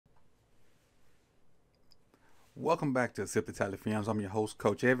Welcome back to Sip the Tally Films. I'm your host,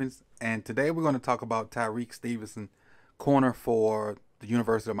 Coach Evans, and today we're going to talk about Tyrique Stevenson, corner for the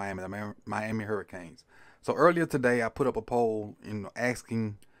University of Miami, the Miami Hurricanes. So earlier today, I put up a poll,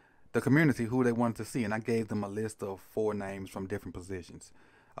 asking the community who they wanted to see, and I gave them a list of 4 names from different positions.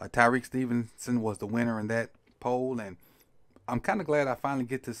 Tyrique Stevenson was the winner in that poll, and I'm kind of glad I finally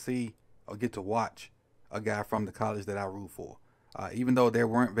get to see or get to watch a guy from the college that I root for. Even though there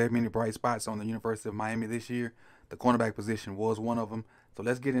weren't very many bright spots on the University of Miami this year, the cornerback position was one of them. So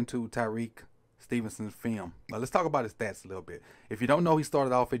let's get into Tyrique Stevenson's film. Now let's talk about his stats a little bit. If you don't know, he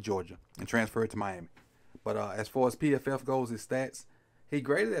started off at Georgia and transferred to Miami. But as far as PFF goes, his stats, he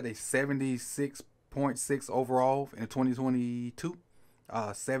graded at a 76.6 overall in 2022,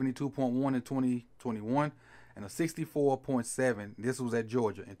 72.1 in 2021, and a 64.7. This was at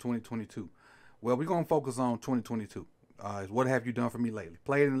Georgia in 2022. Well, we're going to focus on 2022. Is what have you done for me lately?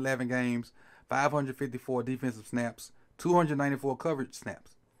 Played in 11 games, 554 defensive snaps, 294 coverage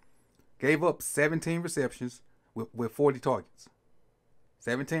snaps. Gave up 17 receptions with 40 targets.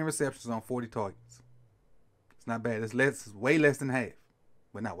 17 receptions on 40 targets. It's not bad. It's way less than half.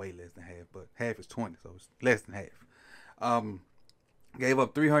 Well, not way less than half, but half is 20, so it's less than half. Gave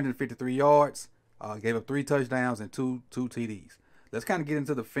up 353 yards. Gave up 3 touchdowns and two TDs. Let's kind of get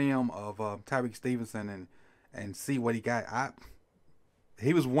into the film of Tyrique Stevenson and see what he got.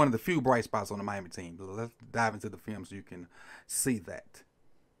 He was one of the few bright spots on the Miami team. Let's dive into the film so you can see that.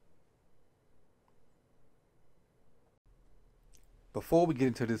 Before we get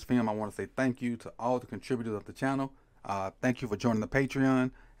into this film, I want to say thank you to all the contributors of the channel. Thank you for joining the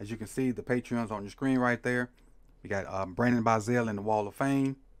Patreon. As you can see, the Patreon's on your screen right there. We got Brandon Bazell in the Wall of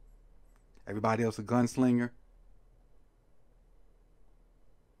Fame. Everybody else a gunslinger.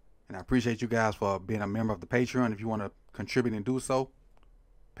 And I appreciate you guys for being a member of the Patreon. If you want to contribute and do so,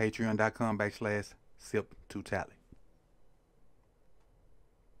 patreon.com/sip2tally.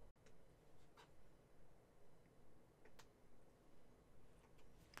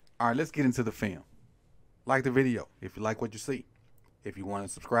 All right, let's get into the film. Like the video if you like what you see. If you want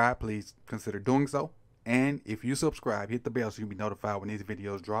to subscribe, please consider doing so. And if you subscribe, hit the bell so you'll be notified when these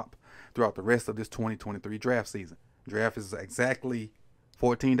videos drop throughout the rest of this 2023 draft season. Draft is exactly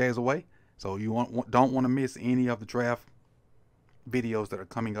 14 days away, so you don't want to miss any of the draft videos that are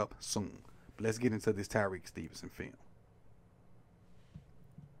coming up soon. But let's get into this Tyrique Stevenson film.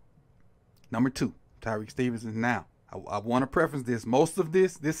 Number 2, Tyrique Stevenson. Now, I want to preface this. Most of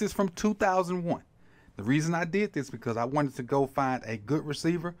this is from 2001. The reason I did this because I wanted to go find a good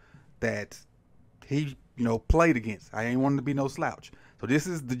receiver that he, played against. I ain't wanting to be no slouch. So this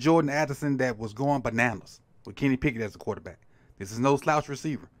is the Jordan Addison that was going bananas with Kenny Pickett as a quarterback. This is no slouch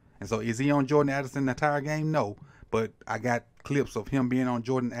receiver. And so is he on Jordan Addison the entire game? No. But I got clips of him being on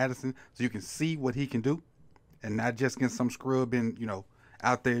Jordan Addison so you can see what he can do. And not just against some scrub and,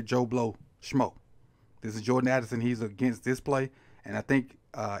 out there Joe Blow schmo. This is Jordan Addison. He's against this play. And I think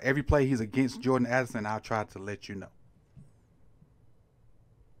every play he's against Jordan Addison, I'll try to let you know.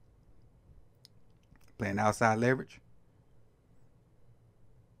 Playing outside leverage.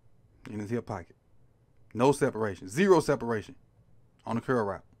 In his hip pocket. No separation. 0 separation on the curl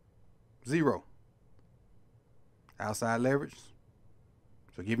route. 0. Outside leverage.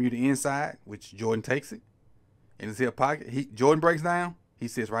 So giving you the inside, which Jordan takes it. In his hip pocket. Jordan breaks down. He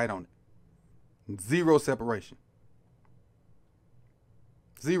sits right on it. 0 separation.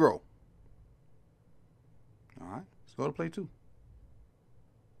 0. All right. Let's go to play 2.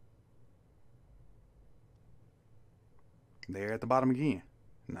 There at the bottom again.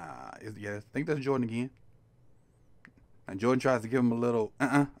 Nah. I think that's Jordan again. And Jordan tries to give him a little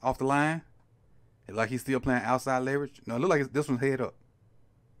off the line. It's like he's still playing outside leverage. No, it looks like this one's head up.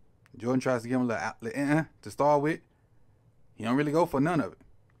 Jordan tries to give him a little to start with. He don't really go for none of it.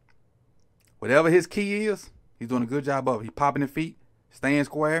 Whatever his key is, he's doing a good job of it. He's popping his feet, staying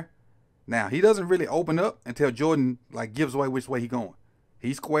square. Now, he doesn't really open up until Jordan gives away which way he's going.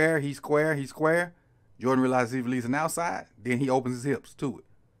 He's square, he's square, he's square. Jordan realizes he releases an outside. Then he opens his hips to it.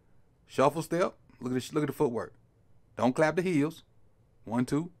 Shuffle step. Look at the footwork. Don't clap the heels. 1,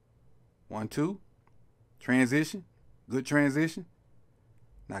 2. 1, 2. Transition. Good transition.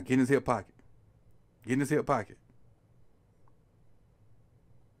 Now get in his hip pocket. Get in his hip pocket.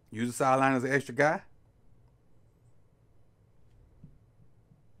 Use the sideline as an extra guy.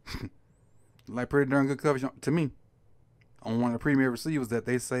 Like pretty darn good coverage to me. On one of the premier receivers that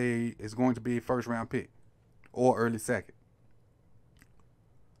they say is going to be a first-round pick or early second.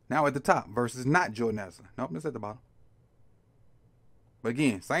 Now at the top versus not Jordan Addison. Nope, that's at the bottom. But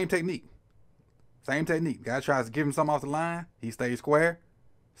again, same technique. Same technique. Guy tries to give him something off the line. He stays square,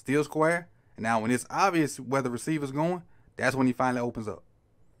 still square, And now when it's obvious where the receiver's going, that's when he finally opens up.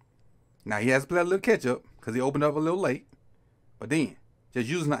 Now he has to play a little catch up because he opened up a little late. But then, just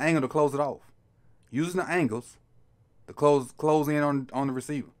using the angle to close it off. Using the angles to close in on the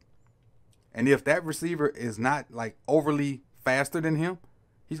receiver. And if that receiver is not like overly faster than him,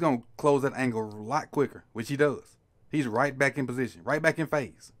 he's going to close that angle a lot quicker, which he does. He's right back in position, right back in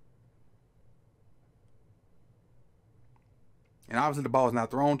phase. And obviously the ball is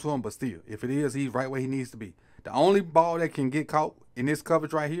not thrown to him, but still, if it is, he's right where he needs to be. The only ball that can get caught in this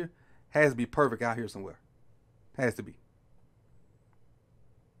coverage right here has to be perfect out here somewhere. Has to be.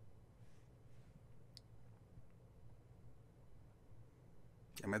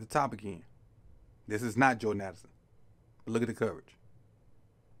 I'm at the top again. This is not Jordan Addison. But look at the coverage.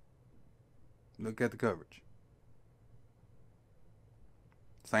 Look at the coverage.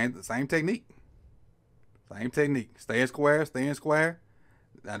 Same technique. Same technique. Stay in square, stay in square.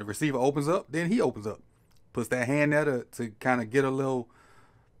 Now the receiver opens up, then he opens up. Puts that hand there to kind of get a little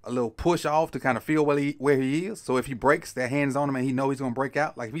push off to kind of feel where he is. So if he breaks, that hand's on him and he knows he's going to break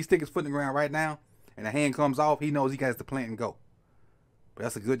out. Like if he sticks his foot in the ground right now and the hand comes off, he knows he has to plant and go. But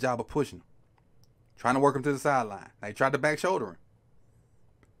that's a good job of pushing him. Trying to work him to the sideline. Now he tried to back shoulder him.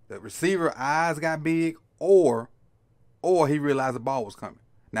 The receiver eyes got big or he realized the ball was coming.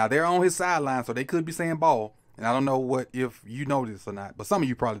 Now they're on his sideline, so they could be saying ball. And I don't know if you know this or not, but some of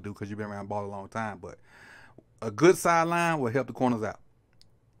you probably do because you've been around ball a long time. But a good sideline will help the corners out.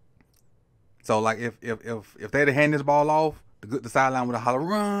 So like if they'd have handed this ball off, the sideline would have hollered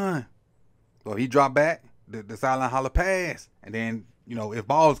run. Well, if he dropped back, the sideline holler pass, and then if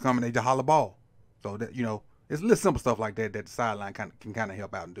ball is coming, they just holler ball. So that it's little simple stuff like that the sideline can kind of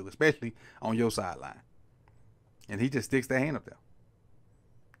help out and do, especially on your sideline. And he just sticks that hand up there.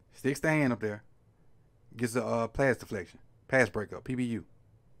 Sticks the hand up there. Gets a pass deflection, pass breakup, PBU.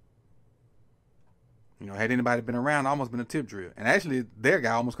 Had anybody been around, almost been a tip drill. And actually, their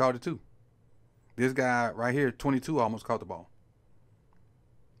guy almost caught it too. This guy right here, 22, almost caught the ball.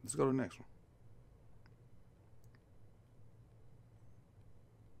 Let's go to the next one.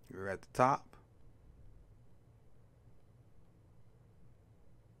 We're at the top.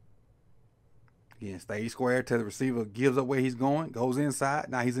 Again, stay square till the receiver gives up where he's going, goes inside.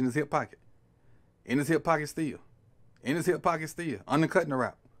 Now he's in his hip pocket. In his hip pocket still. In his hip pocket still. Undercutting the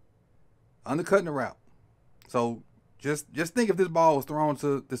route. Undercutting the route. So just think if this ball was thrown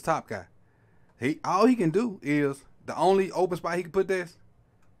to this top guy. All he can do is, the only open spot he can put this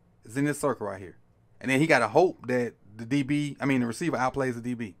is in this circle right here. And then he got to hope that the receiver outplays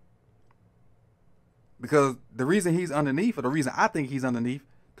the DB. Because the reason he's underneath, or the reason I think he's underneath,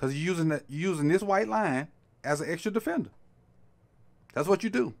 because you're using this white line as an extra defender. That's what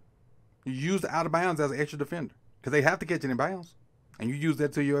you do. You use the out of bounds as an extra defender. Because they have to catch it in bounds. And you use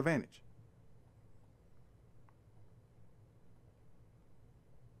that to your advantage.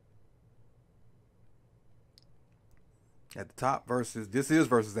 At the top versus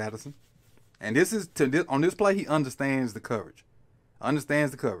Addison. And on this play, he understands the coverage.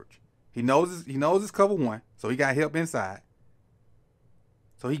 Understands the coverage. He knows it's cover one, so he got help inside.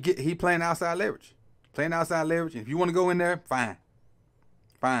 So he playing outside leverage. Playing outside leverage. And if you want to go in there, fine.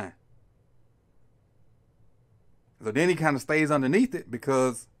 Fine. So then he kind of stays underneath it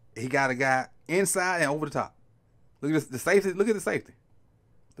because he got a guy inside and over the top. Look at the safety. Look at the safety.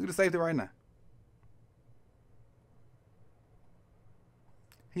 Look at the safety right now.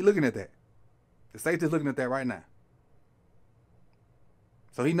 He looking at that. The safety's looking at that right now.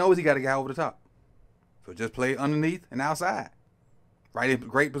 So he knows he got a guy over the top. So just play underneath and outside. Right in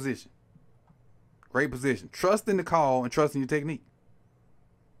great position. Great position. Trust in the call and trust in your technique.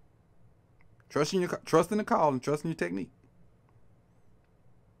 Trust in the call and trust in your technique.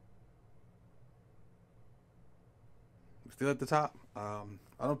 We're still at the top. I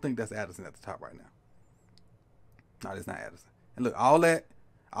don't think that's Addison at the top right now. No, that's not Addison. And look, all that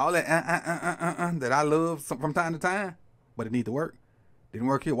that I love from time to time, but it need to work. Didn't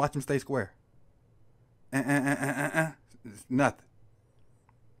work here. Watch him stay square. Nothing.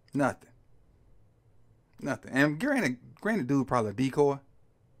 And granted, dude probably a decoy.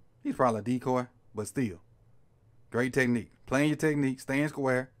 He's probably a decoy, but still, great technique. Playing your technique, staying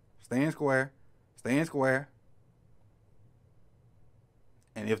square, staying square, staying square.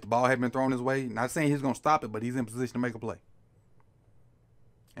 And if the ball had been thrown his way, not saying he's gonna stop it, but he's in position to make a play.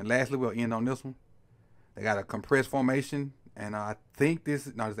 And lastly, we'll end on this one. They got a compressed formation, and I think this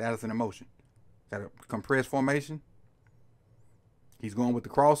is Addison in motion. Got a compressed formation. He's going with the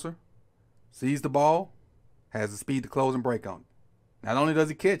crosser, sees the ball, has the speed to close and break on it. Not only does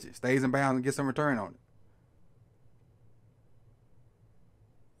he catch it, stays in bounds and gets some return on it.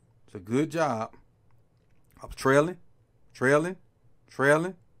 It's a good job of trailing, and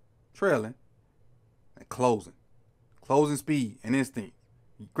closing. Closing speed and instinct.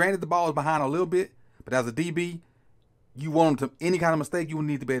 Granted, the ball is behind a little bit, but as a DB, you want them to, any kind of mistake, you will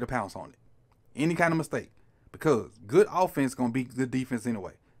need to be able to pounce on it. Any kind of mistake. Because good offense is going to beat good defense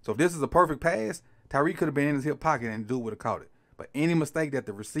anyway. So if this is a perfect pass, Tyrique could have been in his hip pocket and the dude would have caught it. But any mistake that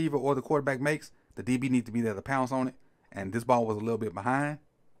the receiver or the quarterback makes, the DB needs to be there to pounce on it. And this ball was a little bit behind.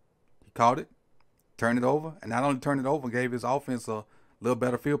 He caught it, turned it over, and not only turned it over, gave his offense a little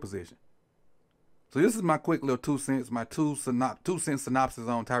better field position. So this is my quick little 2 cents, my 2 cent synopsis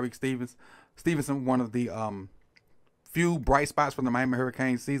on Tyrique Stevenson, one of the few bright spots from the Miami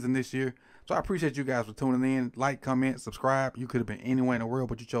Hurricanes season this year. So I appreciate you guys for tuning in. Like, comment, subscribe. You could have been anywhere in the world,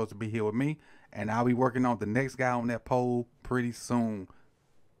 but you chose to be here with me. And I'll be working on the next guy on that poll pretty soon.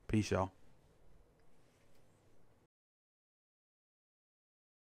 Peace, y'all.